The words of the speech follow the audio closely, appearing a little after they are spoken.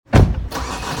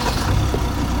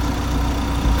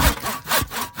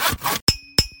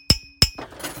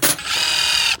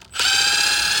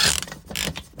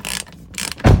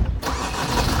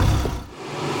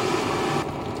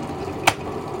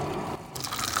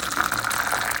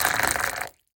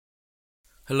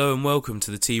Hello and welcome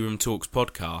to the Tea Room Talks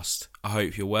podcast. I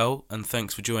hope you're well and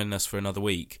thanks for joining us for another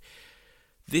week.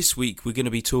 This week we're going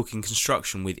to be talking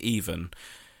construction with Ivan.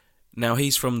 Now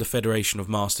he's from the Federation of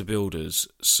Master Builders,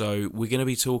 so we're going to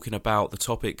be talking about the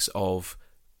topics of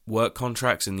work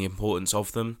contracts and the importance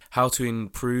of them, how to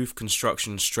improve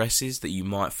construction stresses that you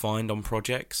might find on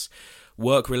projects,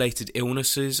 work-related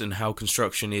illnesses and how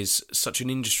construction is such an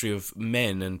industry of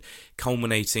men and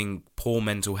culminating poor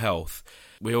mental health.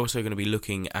 We're also going to be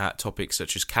looking at topics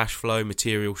such as cash flow,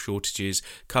 material shortages,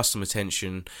 customer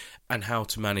tension, and how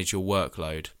to manage your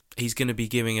workload. He's going to be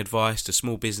giving advice to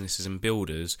small businesses and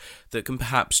builders that can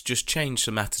perhaps just change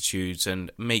some attitudes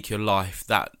and make your life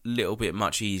that little bit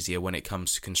much easier when it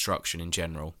comes to construction in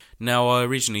general. Now, I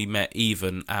originally met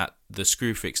Ivan at the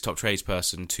Screwfix Top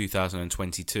Tradesperson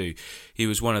 2022. He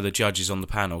was one of the judges on the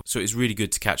panel, so it's really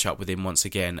good to catch up with him once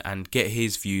again and get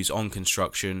his views on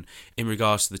construction in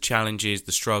regards to the challenges,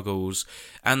 the struggles,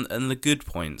 and the good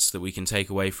points that we can take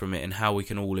away from it and how we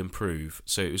can all improve.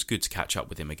 So it was good to catch up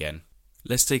with him again.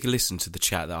 Let's take a listen to the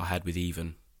chat that I had with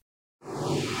Ivan.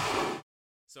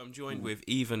 So I'm joined with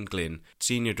Ivan Glynn,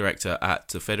 Senior Director at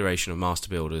the Federation of Master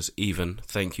Builders. Ivan,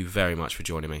 thank you very much for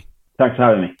joining me. Thanks for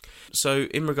having me. So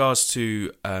in regards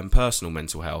to personal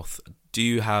mental health, do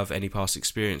you have any past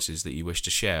experiences that you wish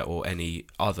to share or any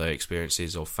other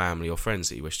experiences or family or friends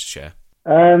that you wish to share?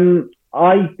 The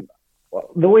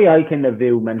way I kind of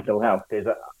view mental health is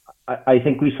I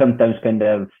think we sometimes kind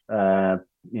of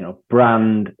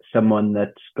brand someone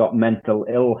that's got mental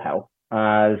ill health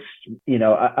as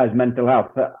mental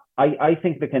health. But I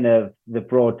think the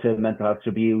broad term mental health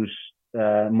should be used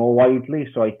more widely.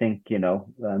 So I think,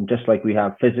 just like we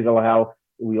have physical health,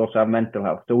 we also have mental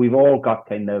health. So we've all got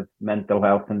kind of mental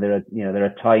health, and there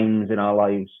are times in our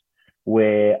lives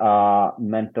where our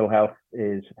mental health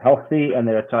is healthy, and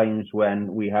there are times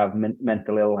when we have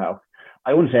mental ill health.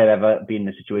 I wouldn't say I've ever been in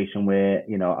a situation where,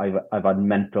 I've had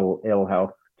mental ill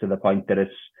health to the point that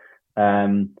it's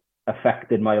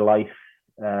affected my life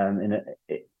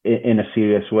in a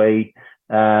serious way.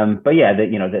 But yeah,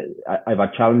 I've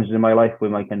had challenges in my life where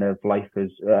my kind of life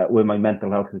is where my mental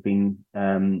health has been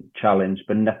challenged,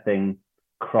 but nothing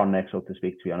chronic, so to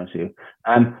speak. To be honest with you,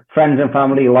 friends and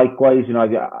family likewise.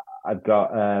 I've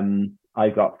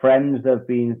got friends that have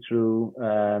been through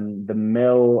the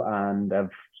mill and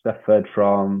have suffered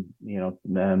from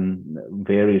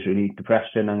various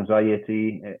depression,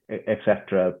 anxiety,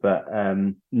 etc. But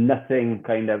nothing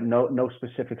no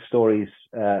specific stories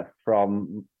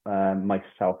from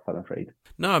myself, I'm afraid.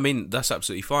 No, I mean, that's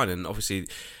absolutely fine. And obviously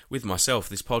with myself,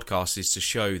 this podcast is to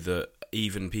show that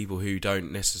even people who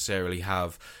don't necessarily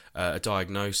have a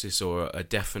diagnosis or a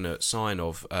definite sign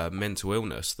of mental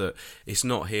illness, that it's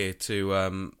not here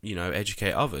to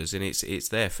educate others, and it's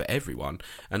there for everyone.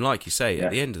 And like you say, at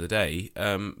the end of the day,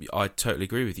 I totally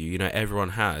agree with you. Everyone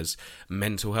has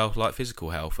mental health like physical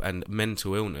health, and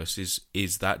mental illness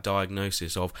is that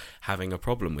diagnosis of having a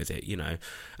problem with it.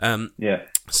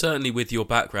 Certainly with your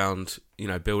background,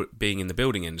 being in the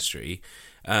building industry,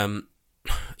 a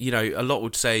lot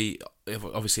would say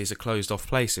obviously it's a closed off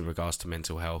place in regards to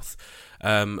mental health.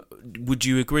 Would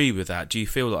you agree with that? Do you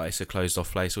feel that it's a closed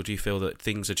off place, or do you feel that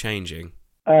things are changing?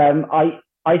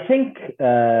 I think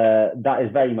that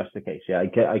is very much the case. Yeah,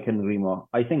 I can agree more.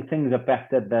 I think things are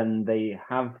better than they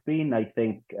have been. I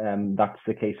think that's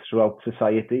the case throughout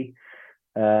society.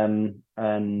 I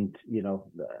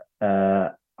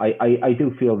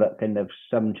do feel that kind of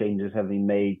some changes have been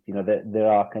made. That there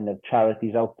are kind of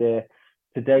charities out there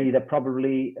today that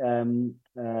probably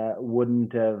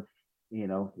wouldn't have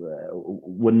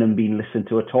been listened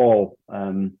to at all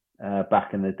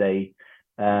back in the day.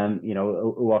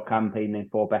 Who are campaigning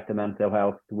for better mental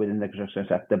health within the construction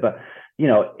sector. But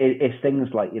it's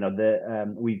things like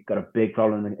we've got a big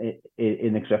problem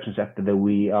in the construction sector that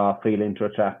we are failing to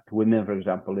attract women. For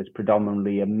example, it's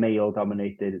predominantly a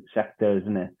male-dominated sector,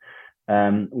 isn't it?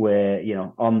 Where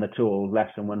on the tools,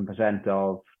 less than 1%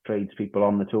 of tradespeople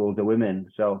on the tools are women.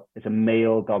 So it's a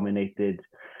male-dominated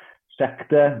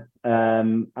sector,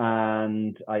 and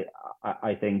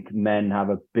I think men have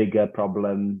a bigger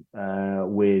problem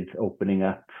with opening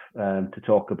up to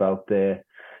talk about their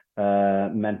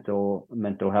mental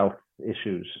health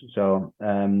issues. So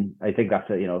I think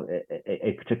that's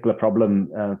a particular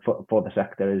problem for the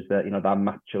sector, is that that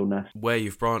macho-ness. Where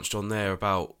you've branched on there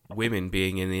about women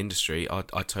being in the industry, I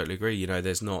totally agree.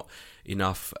 There's not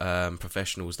enough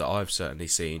professionals that I've certainly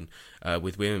seen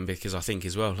with women, because I think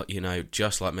as well,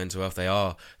 just like mental health, they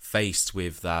are faced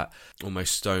with that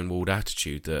almost stonewalled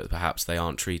attitude that perhaps they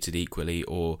aren't treated equally,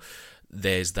 or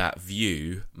there's that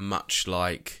view, much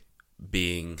like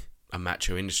being a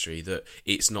macho industry, that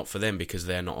it's not for them because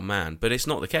they're not a man. But it's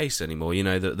not the case anymore. You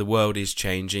know, that the world is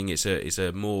changing. It's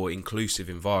a more inclusive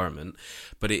environment.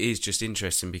 But it is just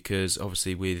interesting because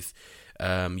obviously with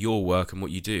your work and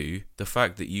what you do, the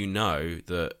fact that you know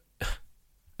that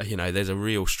there's a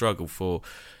real struggle for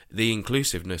the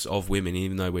inclusiveness of women,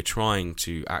 even though we're trying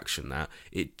to action that,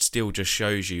 it still just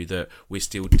shows you that we're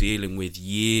still dealing with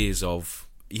years of,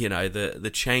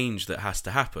 the change that has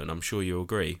to happen. I'm sure you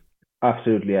agree.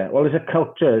 Absolutely, yeah. Well, it's a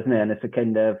culture, isn't it? And it's a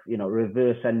kind of,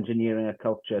 reverse engineering a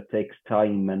culture takes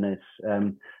time. And it's, as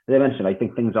I mentioned, I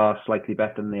think things are slightly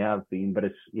better than they have been, but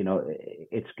it's,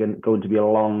 it's going to be a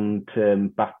long-term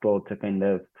battle to kind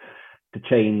of to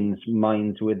change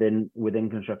minds within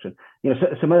construction.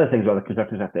 Some other things about the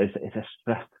construction sector is it's a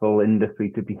stressful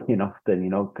industry to be in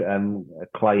often.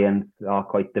 Clients are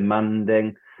quite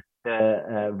demanding.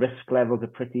 The risk levels are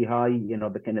pretty high.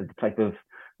 The kind of the type of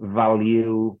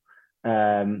value.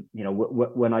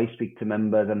 When I speak to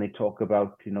members and they talk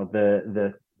about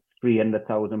the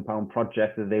 £300,000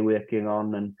 project that they're working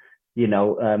on, and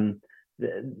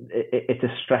it's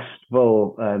a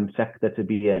stressful sector to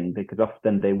be in, because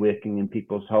often they're working in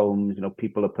people's homes.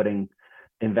 People are putting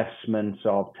investments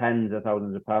of tens of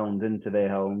thousands of pounds into their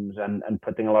homes and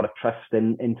putting a lot of trust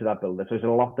into that builder. So there's a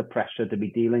lot of pressure to be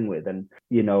dealing with. And,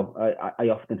 I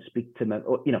often speak to them,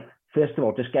 first of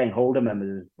all, just getting hold of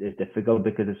members is difficult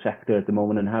because the sector at the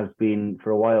moment, and has been for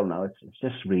a while now, it's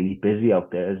just really busy out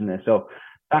there, isn't it? So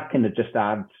that kind of just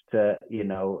adds to, it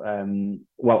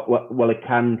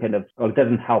can kind of, it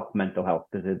doesn't help mental health.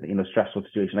 There's a stressful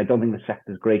situation. I don't think the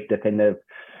sector's great to kind of,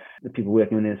 the people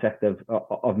working in the sector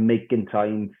of making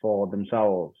time for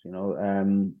themselves.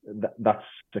 That's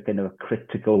a kind of a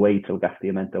critical way to look after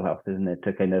your mental health, isn't it?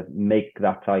 To kind of make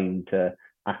that time to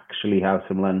actually have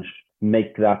some lunch,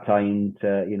 make that time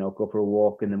to go for a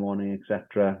walk in the morning,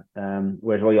 etc.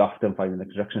 Whereas what you often find in the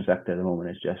construction sector at the moment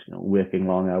is just working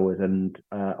long hours and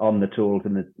on the tools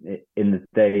in the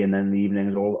day, and then in the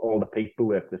evenings all the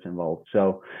paperwork that's involved.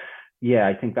 So yeah,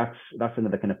 I think that's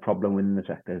another kind of problem within the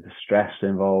sector, the stress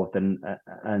involved, and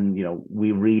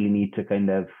we really need to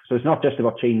kind of, so it's not just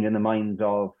about changing the minds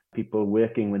of people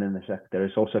working within the sector,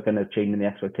 it's also kind of changing the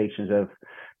expectations of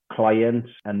clients,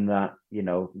 and that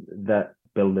that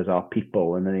builders are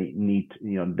people, and they need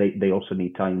they also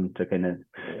need time to kind of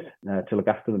to look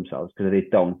after themselves, because if they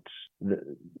don't,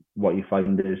 what you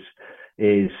find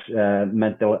is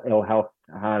mental ill health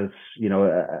has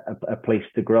a place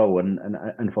to grow, and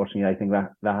unfortunately I think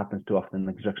that happens too often in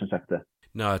the construction sector.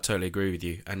 No, I totally agree with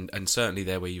you, and certainly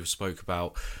there where you spoke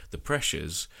about the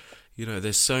pressures.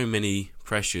 There's so many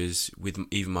pressures with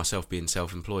even myself being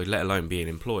self-employed, let alone being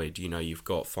employed. You've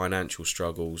got financial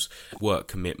struggles, work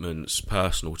commitments,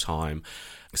 personal time,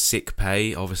 sick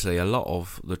pay. Obviously, a lot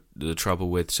of the trouble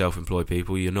with self-employed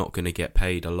people, you're not going to get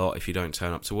paid a lot if you don't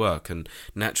turn up to work. And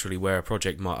naturally, where a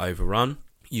project might overrun,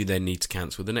 you then need to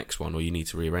cancel the next one, or you need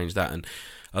to rearrange that. And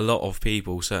a lot of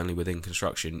people, certainly within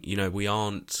construction,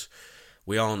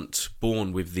 we aren't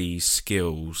born with these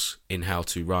skills in how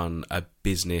to run a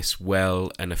business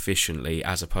well and efficiently,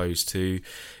 as opposed to,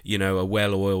 a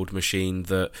well-oiled machine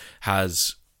that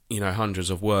has, hundreds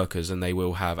of workers, and they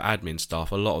will have admin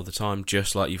staff. A lot of the time,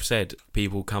 just like you've said,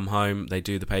 people come home, they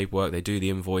do the paperwork, they do the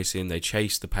invoicing, they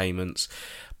chase the payments,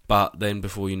 but then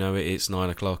before you know it, it's 9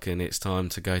 o'clock and it's time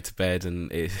to go to bed,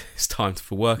 and it's time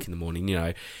for work in the morning.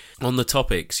 On the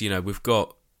topics, we've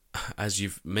got, as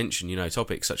you've mentioned,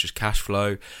 topics such as cash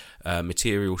flow,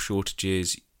 material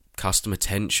shortages, customer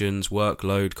tensions,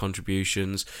 workload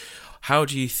contributions. How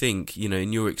do you think,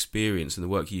 in your experience and the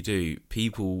work you do,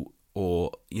 people,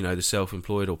 or the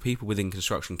self-employed or people within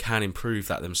construction, can improve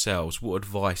that themselves? What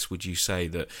advice would you say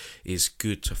that is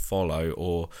good to follow,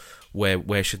 or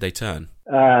where should they turn?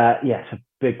 Yeah, it's a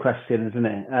big question, isn't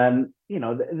it?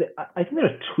 I think there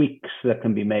are tweaks that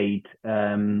can be made,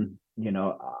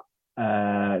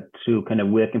 to kind of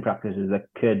working practices that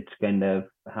could kind of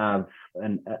have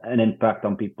an impact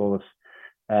on people's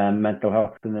mental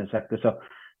health in the sector. So,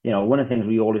 one of the things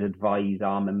we always advise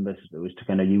our members is to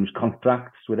kind of use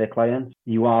contracts with their clients.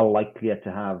 You are likelier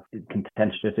to have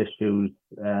contentious issues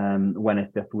when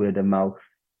it's just word of mouth.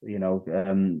 You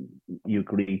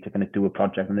agree to kind of do a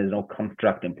project and there's no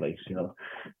contract in place.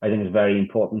 I think it's very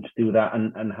important to do that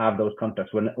and have those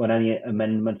contracts. When any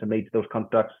amendments are made to those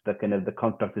contracts, that kind of the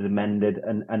contract is amended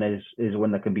and is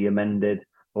one that can be amended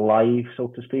live, so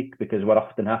to speak, because what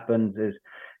often happens is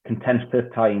contentious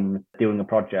time doing a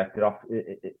project,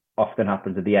 it often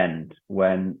happens at the end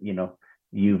when,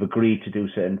 you've agreed to do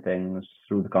certain things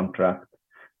through the contract,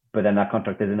 but then that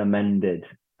contract isn't amended,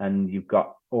 and you've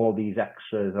got all these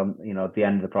extras on, at the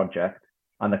end of the project,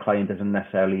 and the client doesn't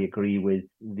necessarily agree with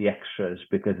the extras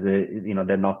because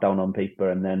they're not down on paper,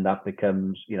 and then that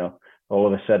becomes, all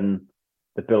of a sudden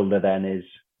the builder then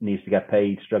needs to get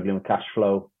paid, struggling with cash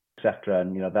flow, etc.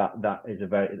 And that is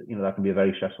that can be a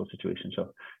very stressful situation.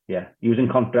 So yeah, using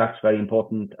contracts very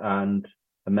important, and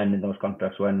amending those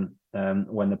contracts when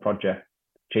the project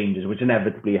changes, which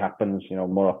inevitably happens,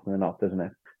 more often than not, doesn't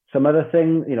it? Some other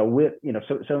thing,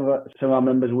 some of our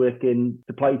members work in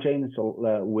supply chains,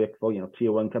 so work for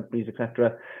tier one companies,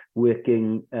 etc.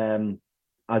 Working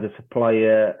as a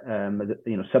supplier,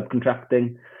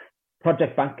 subcontracting.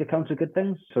 Project bank accounts are good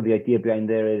things. So the idea behind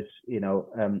there is,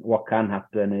 what can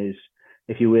happen is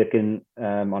if you're working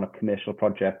on a commercial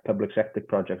project, public sector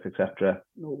projects, etc.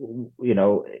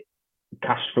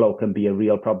 Cash flow can be a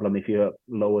real problem if you're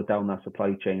lower down that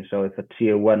supply chain. So if a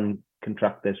tier one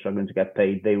contractor is struggling to get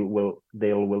paid,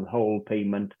 they'll withhold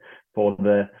payment for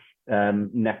the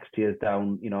next tiers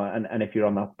down. And if you're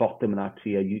on that bottom of that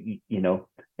tier,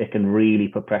 it can really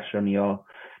put pressure on your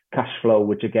cash flow,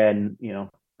 which again,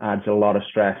 adds a lot of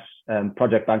stress.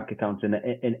 Project bank accounts in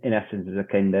essence is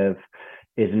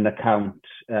an account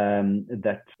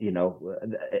that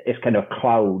it's kind of a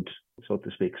cloud, so to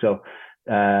speak. So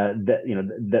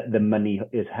the money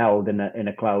is held in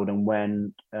a cloud, and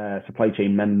when a supply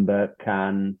chain member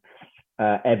can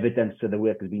evidence that the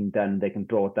work has been done, they can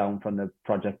draw it down from the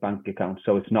project bank account.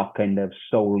 So it's not kind of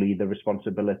solely the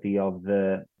responsibility of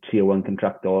the tier one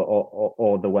contractor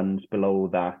or the ones below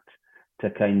that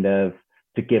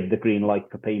to give the green light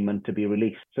for payment to be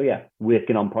released. So yeah,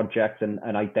 working on projects and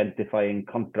identifying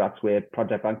contracts where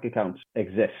project bank accounts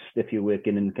exist. If you're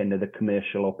working in kind of the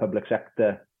commercial or public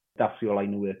sector, that's your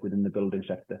line of work within the building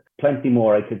sector. Plenty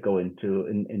more I could go into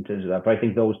in terms of that, but I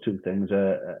think those two things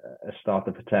are a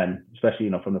starter for 10,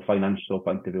 especially from the financial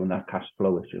point of view and that cash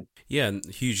flow issue. Yeah, and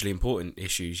hugely important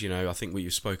issues. I think what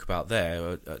you spoke about there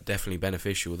are definitely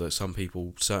beneficial, that some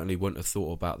people certainly wouldn't have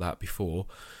thought about that before.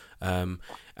 And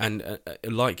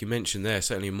like you mentioned there,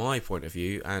 certainly in my point of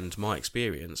view and my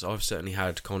experience, I've certainly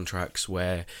had contracts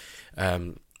where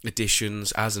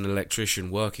additions, as an electrician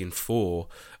working for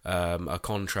a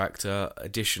contractor,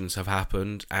 additions have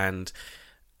happened, and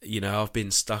I've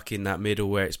been stuck in that middle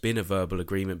where it's been a verbal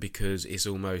agreement because it's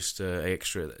almost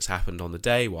extra that's happened on the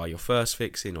day while you're first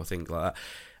fixing or things like that.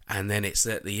 And then it's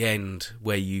at the end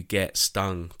where you get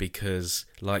stung because,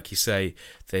 like you say,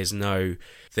 there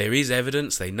is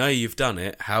evidence, they know you've done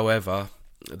it, however,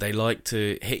 they like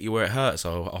to hit you where it hurts,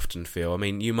 I often feel. I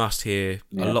mean, you must hear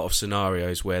a lot of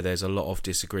scenarios where there's a lot of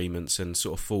disagreements and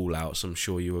sort of fallouts, I'm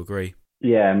sure you agree.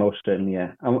 Yeah, most certainly,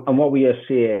 yeah. And what we are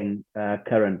seeing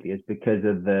currently is because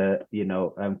of the,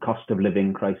 cost of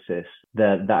living crisis,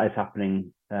 that is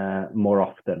happening more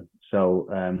often. So,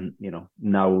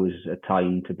 now is a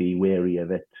time to be wary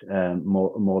of it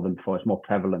more than before. It's more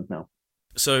prevalent now.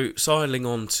 So, sidling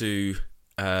on to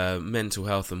mental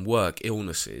health and work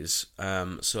illnesses.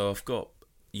 So I've got,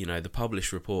 the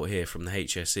published report here from the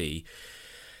HSE.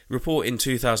 Report in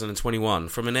 2021,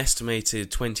 from an estimated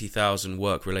 20,000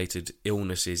 work-related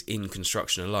illnesses in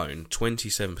construction alone,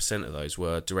 27% of those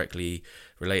were directly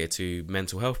related to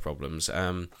mental health problems.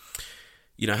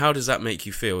 How does that make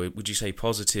you feel? Would you say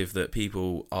positive that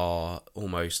people are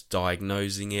almost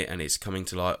diagnosing it and it's coming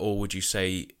to light, or would you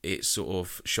say it's sort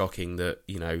of shocking that,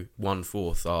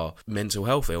 1/4 are mental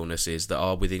health illnesses that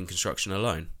are within construction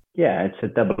alone? Yeah, it's a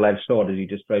double-edged sword, as you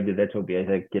described it there, Toby. I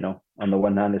think, on the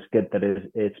one hand, it's good that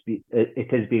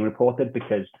it is being reported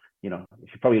because, if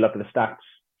you probably look at the stats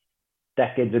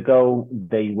decades ago,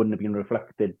 they wouldn't have been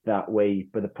reflected that way,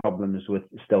 but the problems were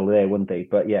still there, wouldn't they?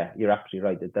 But yeah, you're absolutely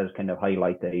right. It does kind of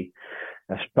highlight a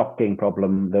shocking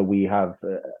problem that we have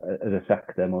as a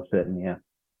sector, most certainly, yeah.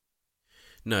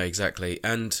 No, exactly.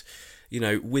 And,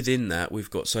 within that, we've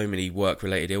got so many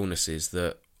work-related illnesses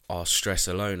that are stress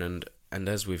alone. And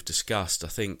as we've discussed, I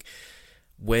think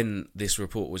when this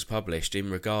report was published in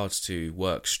regards to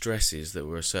work stresses that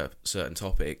were a certain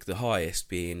topic, the highest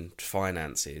being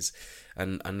finances,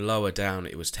 and lower down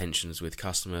it was tensions with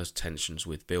customers, tensions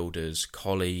with builders,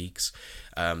 colleagues.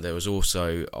 There was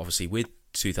also, obviously, with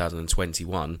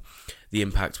 2021, the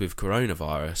impact with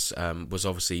coronavirus was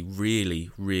obviously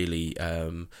really, really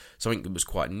something that was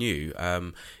quite new.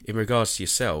 In regards to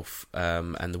yourself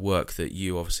and the work that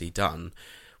you obviously done,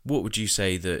 what would you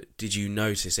say did you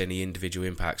notice any individual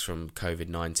impacts from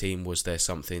COVID-19? Was there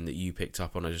something that you picked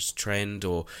up on as a trend,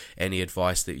 or any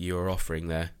advice that you were offering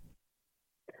there?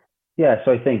 Yeah,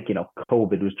 so I think,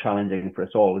 COVID was challenging for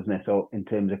us all, isn't it? So in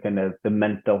terms of kind of the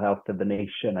mental health of the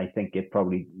nation, I think it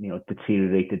probably,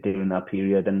 deteriorated during that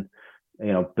period, and,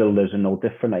 builders are no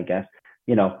different, I guess.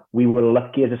 We were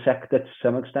lucky as a sector to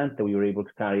some extent that we were able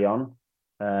to carry on.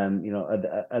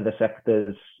 Other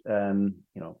sectors,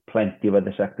 plenty of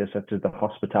other sectors, such as the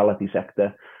hospitality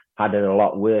sector, had it a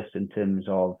lot worse in terms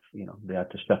of, they had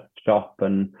to shut shop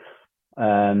and,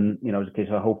 it was a case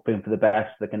of hoping for the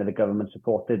best. The government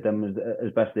supported them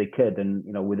as best they could. And,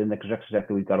 within the construction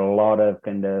sector, we've got a lot of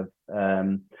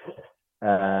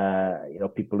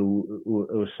people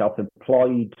who are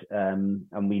self-employed,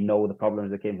 and we know the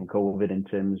problems that came from COVID in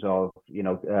terms of,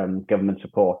 government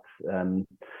support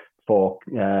for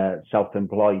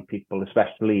self-employed people,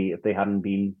 especially if they hadn't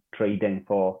been trading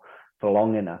for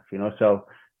long enough. So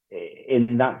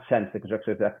in that sense, the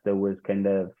construction sector was kind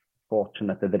of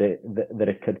fortunate that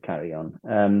it could carry on.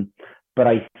 But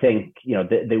I think,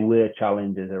 there were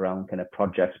challenges around kind of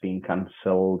projects being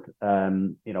cancelled.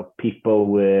 People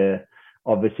were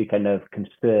obviously kind of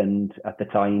concerned at the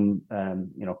time,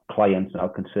 clients are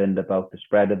concerned about the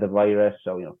spread of the virus,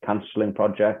 so, cancelling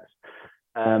projects.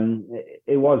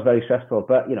 It was very stressful,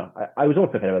 but, I was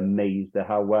also kind of amazed at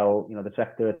how well, the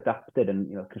sector adapted,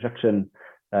 and, construction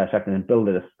sector and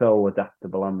builders are so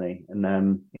adaptable, aren't they? And,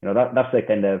 that's the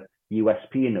kind of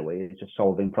USP in a way. It's just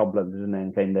solving problems, isn't it?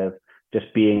 And kind of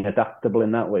just being adaptable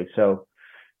in that way. So,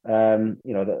 that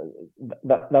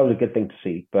was a good thing to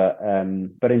see. But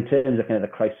in terms of kind of the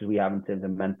crisis we have in terms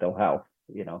of mental health,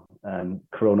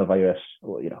 coronavirus,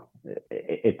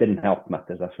 it didn't help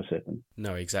matters, that's for certain.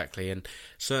 No, exactly. And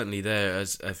certainly there,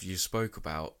 as you spoke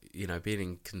about, being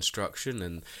in construction,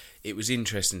 and it was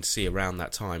interesting to see around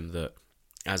that time that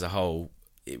as a whole,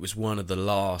 it was one of the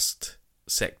last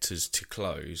sectors to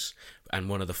close and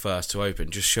one of the first to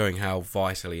open, just showing how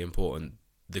vitally important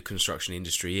the construction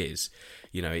industry is.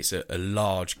 It's a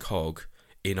large cog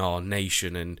in our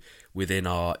nation and within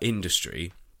our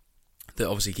industry that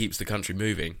obviously keeps the country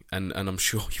moving, and I'm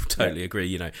sure you'll totally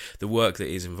agree. The work that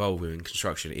is involved in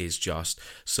construction is just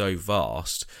so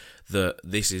vast that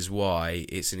this is why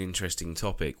it's an interesting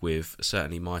topic with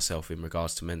certainly myself in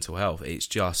regards to mental health. It's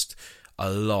just a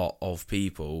lot of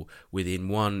people within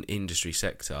one industry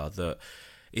sector that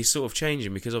is sort of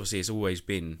changing, because obviously it's always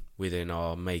been within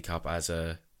our makeup as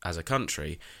a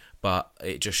country, but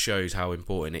it just shows how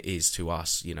important it is to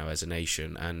us, as a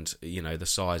nation, and, the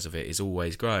size of it is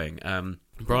always growing.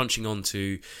 Branching on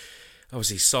to,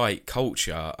 obviously, site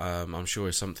culture, I'm sure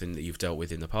is something that you've dealt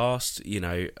with in the past.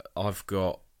 I've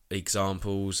got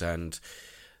examples, and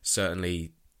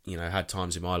certainly, had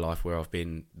times in my life where I've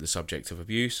been the subject of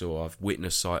abuse, or I've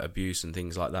witnessed site abuse and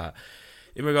things like that.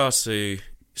 In regards to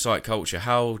site culture,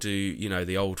 how do,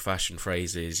 the old-fashioned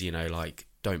phrases, like,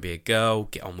 don't be a girl,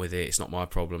 get on with it, it's not my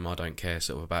problem, I don't care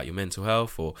sort of about your mental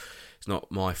health, or it's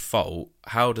not my fault,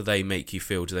 how do they make you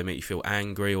feel? Do they make you feel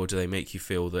angry, or do they make you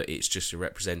feel that it's just a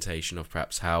representation of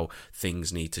perhaps how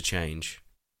things need to change?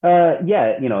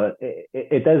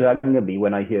 It does anger me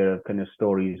when I hear kind of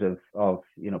stories of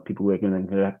people working in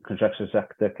the construction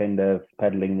sector kind of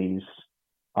peddling these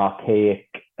archaic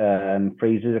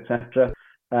phrases, etc.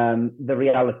 The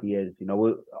reality is,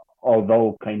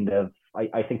 although kind of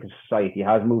I think society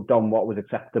has moved on, what was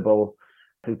acceptable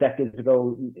 2 decades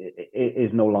ago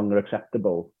is no longer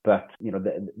acceptable. But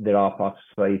there are parts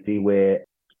of society where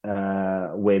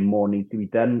more needs to be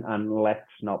done, and let's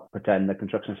not pretend the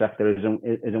construction sector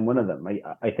isn't one of them.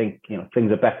 I think things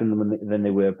are better than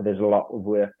they were, but there's a lot of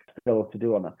work still to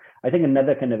do on that. I think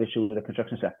another kind of issue with the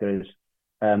construction sector is,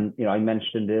 I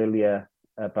mentioned earlier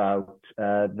about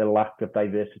the lack of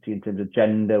diversity in terms of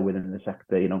gender within the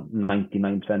sector.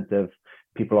 99% of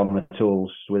people on the tools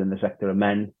within the sector are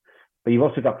men. But you've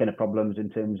also got kind of problems in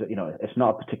terms of, it's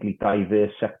not a particularly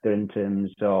diverse sector in terms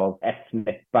of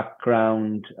ethnic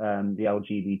background. The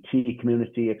LGBT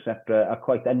community, etc., are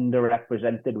quite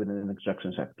underrepresented within the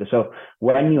construction sector. So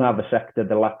when you have a sector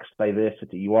that lacks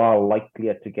diversity, you are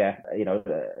likelier to get,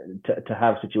 to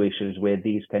have situations where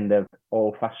these kind of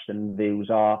old-fashioned views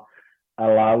are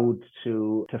allowed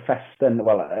to fester,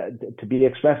 to be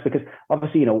expressed, because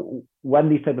obviously, when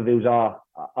these type of views are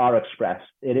expressed,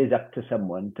 it is up to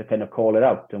someone to kind of call it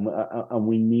out, and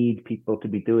we need people to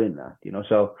be doing that,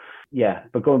 So, yeah,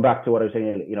 but going back to what I was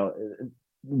saying,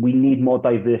 we need more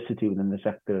diversity within the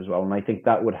sector as well, and I think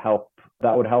that would help.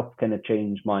 That would help kind of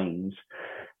change minds.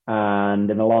 And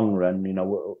in the long run,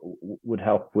 would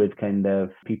help with kind of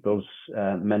people's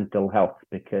mental health,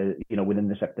 because, within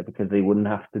the sector, because they wouldn't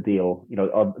have to deal,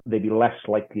 or they'd be less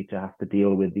likely to have to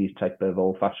deal with these type of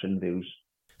old-fashioned views.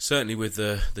 certainly with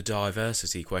the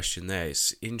diversity question there,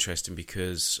 it's interesting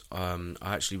because I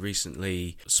actually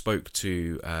recently spoke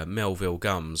to Melville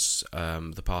Gums,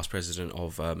 the past president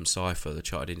of CIFA, the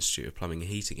Chartered Institute of Plumbing and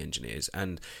Heating Engineers,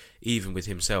 and even with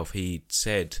himself, he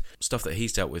said stuff that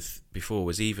he's dealt with before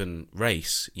was even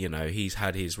race. You know, he's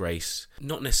had his race,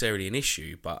 not necessarily an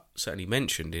issue, but certainly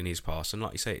mentioned in his past. And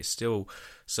like you say, it's still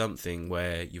something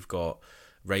where you've got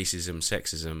racism,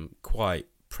 sexism quite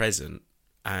present.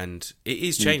 And it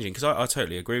is changing, because I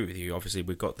totally agree with you. Obviously,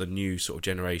 we've got the new sort of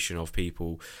generation of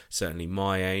people, certainly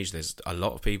my age. There's a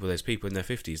lot of people, there's people in their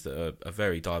 50s that are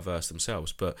very diverse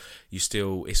themselves. But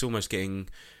it's almost getting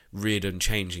rid and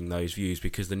changing those views,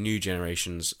 because the new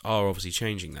generations are obviously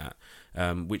changing that,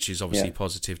 which is obviously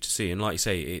positive to see. And like you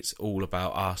say, it's all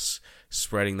about us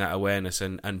spreading that awareness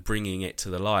and bringing it to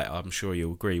the light. I'm sure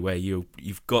you'll agree, where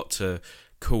you've got to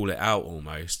call it out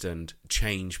almost and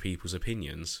change people's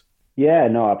opinions. Yeah,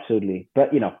 no, absolutely.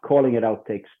 But, calling it out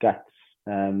takes guts.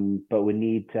 But we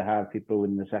need to have people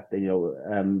in the sector,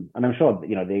 and I'm sure,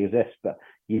 they exist, but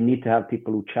you need to have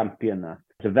people who champion that.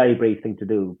 It's a very brave thing to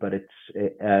do, but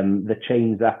the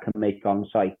change that can make on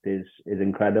site is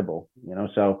incredible,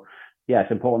 So, yeah,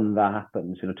 it's important that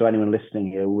happens. To anyone listening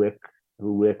here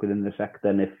who work within the sector,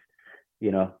 and if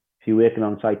you're working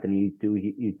on site and you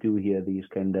do hear these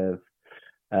kind of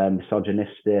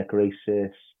misogynistic,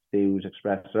 racist views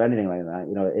expressed or anything like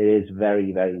that, it is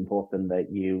very, very important that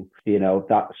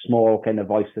that small kind of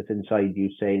voice that's inside you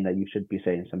saying that you should be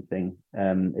saying something.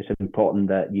 It's important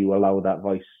that you allow that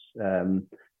voice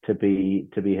to be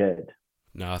heard.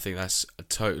 No, I think that's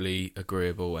totally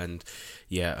agreeable, and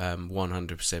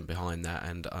 100% behind that,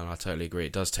 and I totally agree.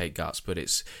 It does take guts, but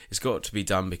it's got to be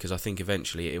done, because I think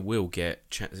eventually it will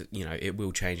it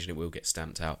will change and it will get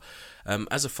stamped out.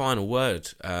 As a final word,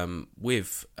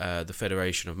 with the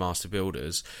Federation of Master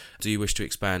Builders, do you wish to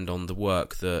expand on the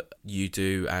work that you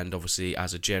do, and obviously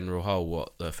as a general whole,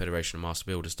 what the Federation of Master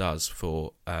Builders does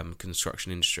for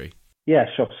construction industry? Yeah,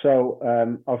 sure. So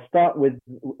I'll start with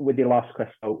your last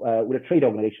question. We're a trade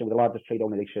organisation, we're the largest trade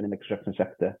organisation in the construction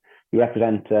sector. We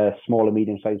represent small and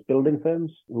medium-sized building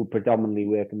firms who predominantly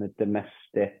work in the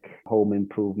domestic home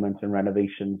improvement and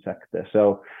renovation sector.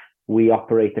 So we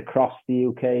operate across the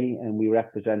UK, and we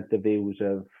represent the views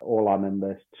of all our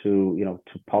members to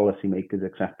policymakers,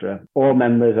 etc. All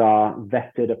members are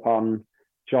vetted upon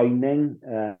joining,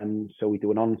 so we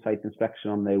do an on-site inspection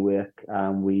on their work,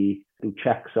 and we do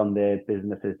checks on their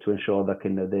businesses to ensure that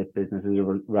their businesses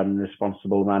are run in a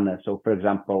responsible manner. So, for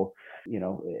example,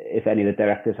 if any of the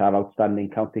directors have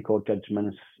outstanding county court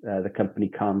judgments, the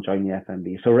company can't join the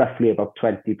FMB. So roughly about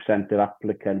 20% of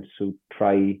applicants who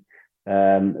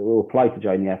apply to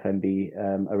join the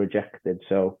FMB are rejected.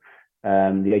 So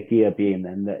the idea being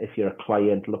then that if you're a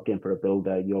client looking for a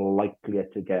builder, you're likelier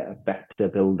to get a better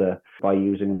builder by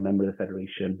using a member of the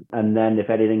federation. And then if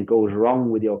anything goes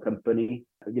wrong with your company,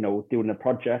 doing a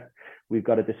project, we've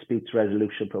got a disputes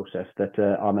resolution process that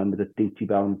our members are duty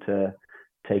bound to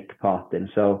take part in.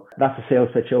 So that's a sales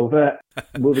pitch over.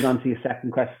 Moving on to your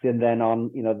second question then on,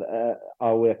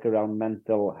 our work around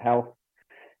mental health.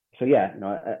 So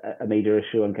a major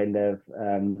issue, and as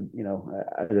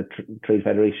a trade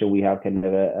federation, we have kind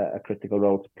of a critical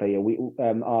role to play. We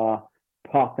are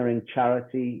partnering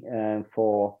charity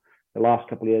for the last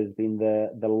couple of years has been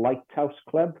the Lighthouse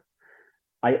Club.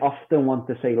 I often want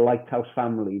to say Lighthouse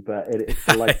Family, but it's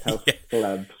the Lighthouse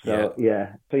Club. So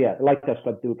the Lighthouse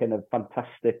Club do kind of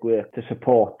fantastic work to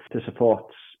support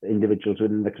individuals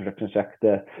within the construction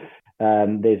sector.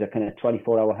 There's a kind of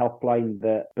 24-hour helpline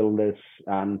that builders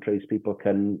and tradespeople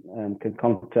can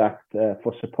contact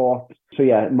for support. So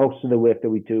most of the work that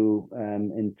we do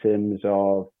in terms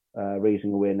of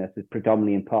raising awareness is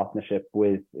predominantly in partnership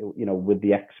with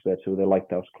the experts of the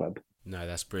Lighthouse Club. No,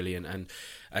 that's brilliant.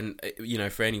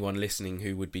 And for anyone listening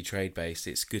who would be trade-based,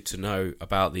 it's good to know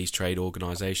about these trade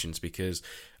organisations, because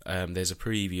there's a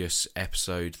previous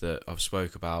episode that I've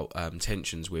spoke about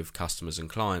tensions with customers and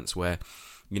clients, where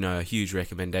a huge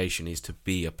recommendation is to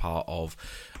be a part of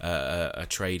a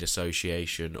trade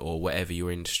association or whatever your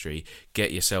industry.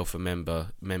 Get yourself a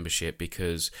membership,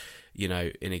 because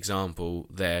an example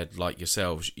there, like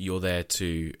yourselves, you're there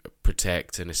to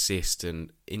protect and assist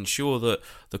and ensure that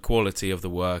the quality of the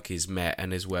work is met,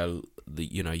 and as well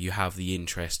you have the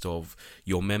interest of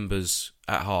your members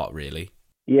at heart, really.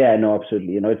 Yeah, no,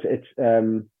 absolutely.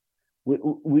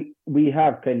 We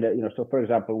have kind of, so for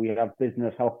example, we have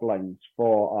business helplines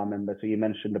for our members. So you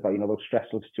mentioned about, those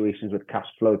stressful situations with cash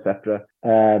flow, etc.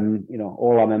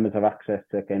 All our members have access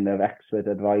to kind of expert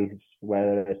advice,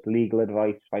 whether it's legal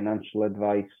advice, financial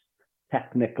advice,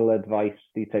 technical advice,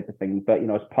 these type of things. But,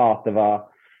 as part of our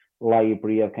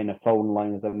library of kind of phone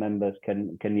lines that members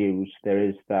can use. There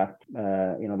is that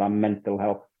that mental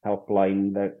health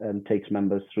helpline that takes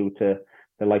members through to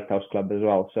the Lighthouse Club as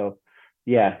well. So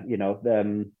yeah,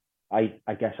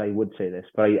 I guess I would say this,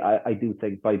 but I do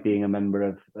think by being a member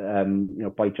of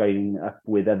by joining up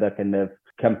with other kind of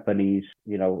companies,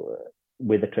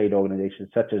 with the trade organisations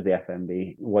such as the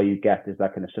FMB, what you get is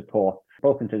that kind of support,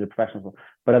 both in terms of professional,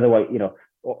 but otherwise,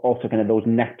 also kind of those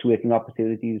networking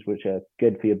opportunities, which are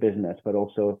good for your business, but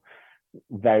also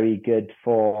very good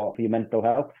for your mental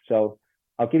health. So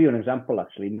I'll give you an example,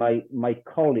 actually. My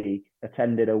colleague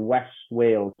attended a West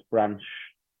Wales branch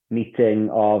meeting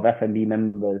of FMB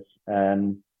members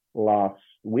last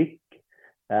week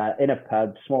in a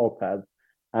pub, small pub,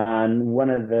 and one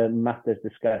of the matters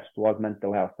discussed was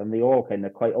mental health, and they all kind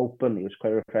of quite openly, it was quite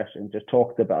refreshing, just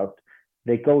talked about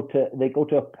they go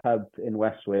to a pub in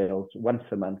West Wales once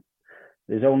a month.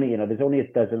 There's only a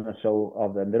dozen or so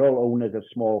of them. They're all owners of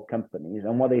small companies,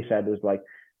 and what they said was like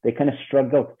they kind of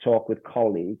struggle to talk with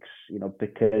colleagues,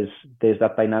 because there's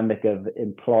that dynamic of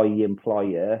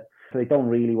employee-employer. So they don't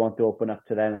really want to open up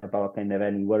to them about kind of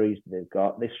any worries they've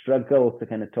got. They struggle to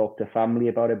kind of talk to family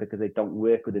about it because they don't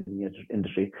work within the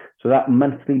industry. So that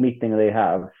monthly meeting they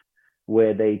have,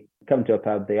 where they come to a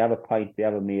pub, they have a pint, they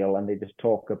have a meal, and they just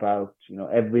talk about,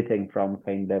 everything from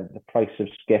kind of the price of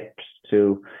skips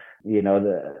to,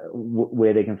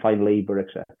 where they can find labour,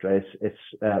 etc. It's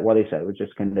what they said was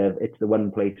just kind of, it's the one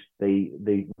place they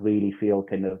really feel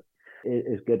kind of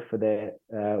is good for their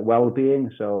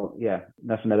well-being. So yeah,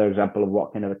 that's another example of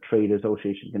what kind of a trade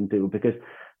association can do, because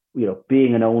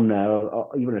being an owner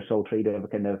or even a sole trader of a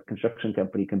kind of construction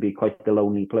company can be quite a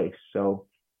lonely place. So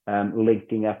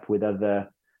linking up with other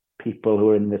people who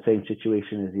are in the same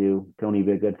situation as you can only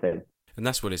be a good thing. And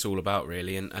that's what it's all about,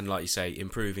 really. And like you say,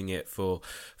 improving it for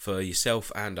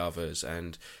yourself and others.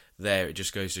 And there it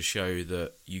just goes to show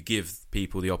that you give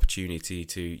people the opportunity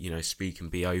to, speak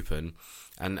and be open.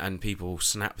 And people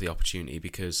snap the opportunity,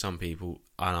 because some people,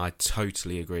 and I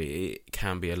totally agree, it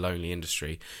can be a lonely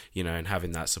industry, and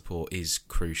having that support is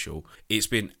crucial. It's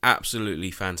been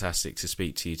absolutely fantastic to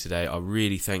speak to you today. I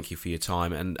really thank you for your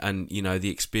time and the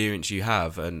experience you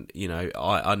have. And,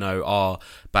 I know our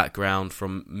background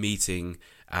from meeting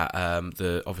at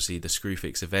the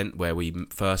Screwfix event where we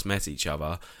first met each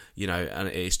other, and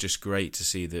it's just great to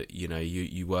see that,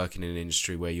 you work in an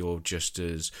industry where you're just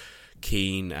as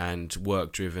keen and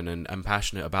work driven and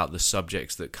passionate about the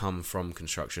subjects that come from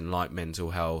construction, like mental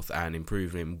health and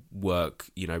improving work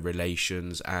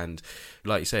relations, and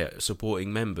like you say,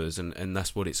 supporting members, and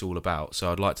that's what it's all about.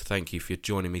 So I'd like to thank you for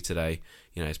joining me today.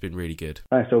 It's been really good.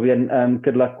 Thanks, Toby, and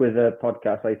good luck with the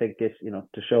podcast. I think it's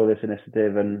to show this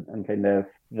initiative and kind of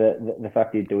the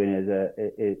fact you're doing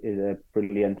is a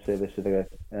brilliant service to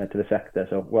the sector.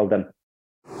 So well done.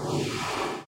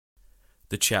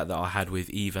 The chat that I had with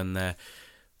Ivan there,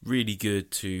 really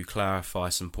good to clarify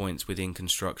some points within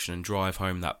construction and drive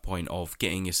home that point of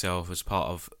getting yourself as part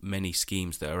of many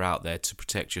schemes that are out there to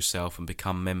protect yourself and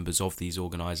become members of these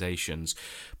organisations,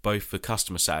 both for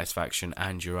customer satisfaction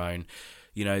and your own.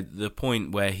 The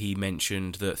point where he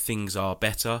mentioned that things are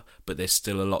better, but there's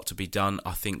still a lot to be done,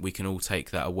 I think we can all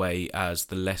take that away as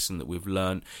the lesson that we've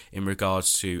learned in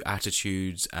regards to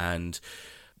attitudes and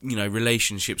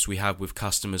relationships we have with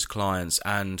customers, clients,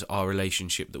 and our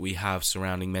relationship that we have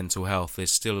surrounding mental health.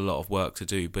 There's still a lot of work to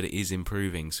do, but it is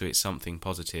improving, so it's something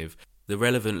positive. The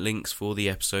relevant links for the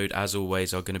episode, as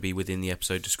always, are going to be within the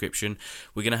episode description.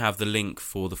 We're going to have the link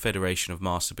for the Federation of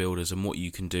Master Builders and what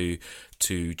you can do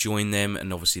to join them,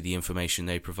 and obviously the information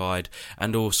they provide,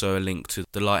 and also a link to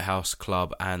the Lighthouse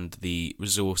Club and the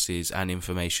resources and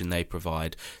information they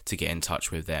provide to get in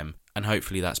touch with them, and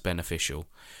hopefully that's beneficial.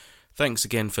 Thanks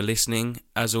again for listening.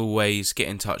 As always, get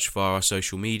in touch via our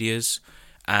social medias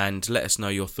and let us know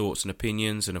your thoughts and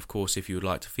opinions, and of course if you would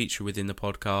like to feature within the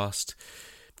podcast.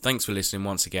 Thanks for listening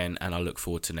once again, and I look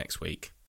forward to next week.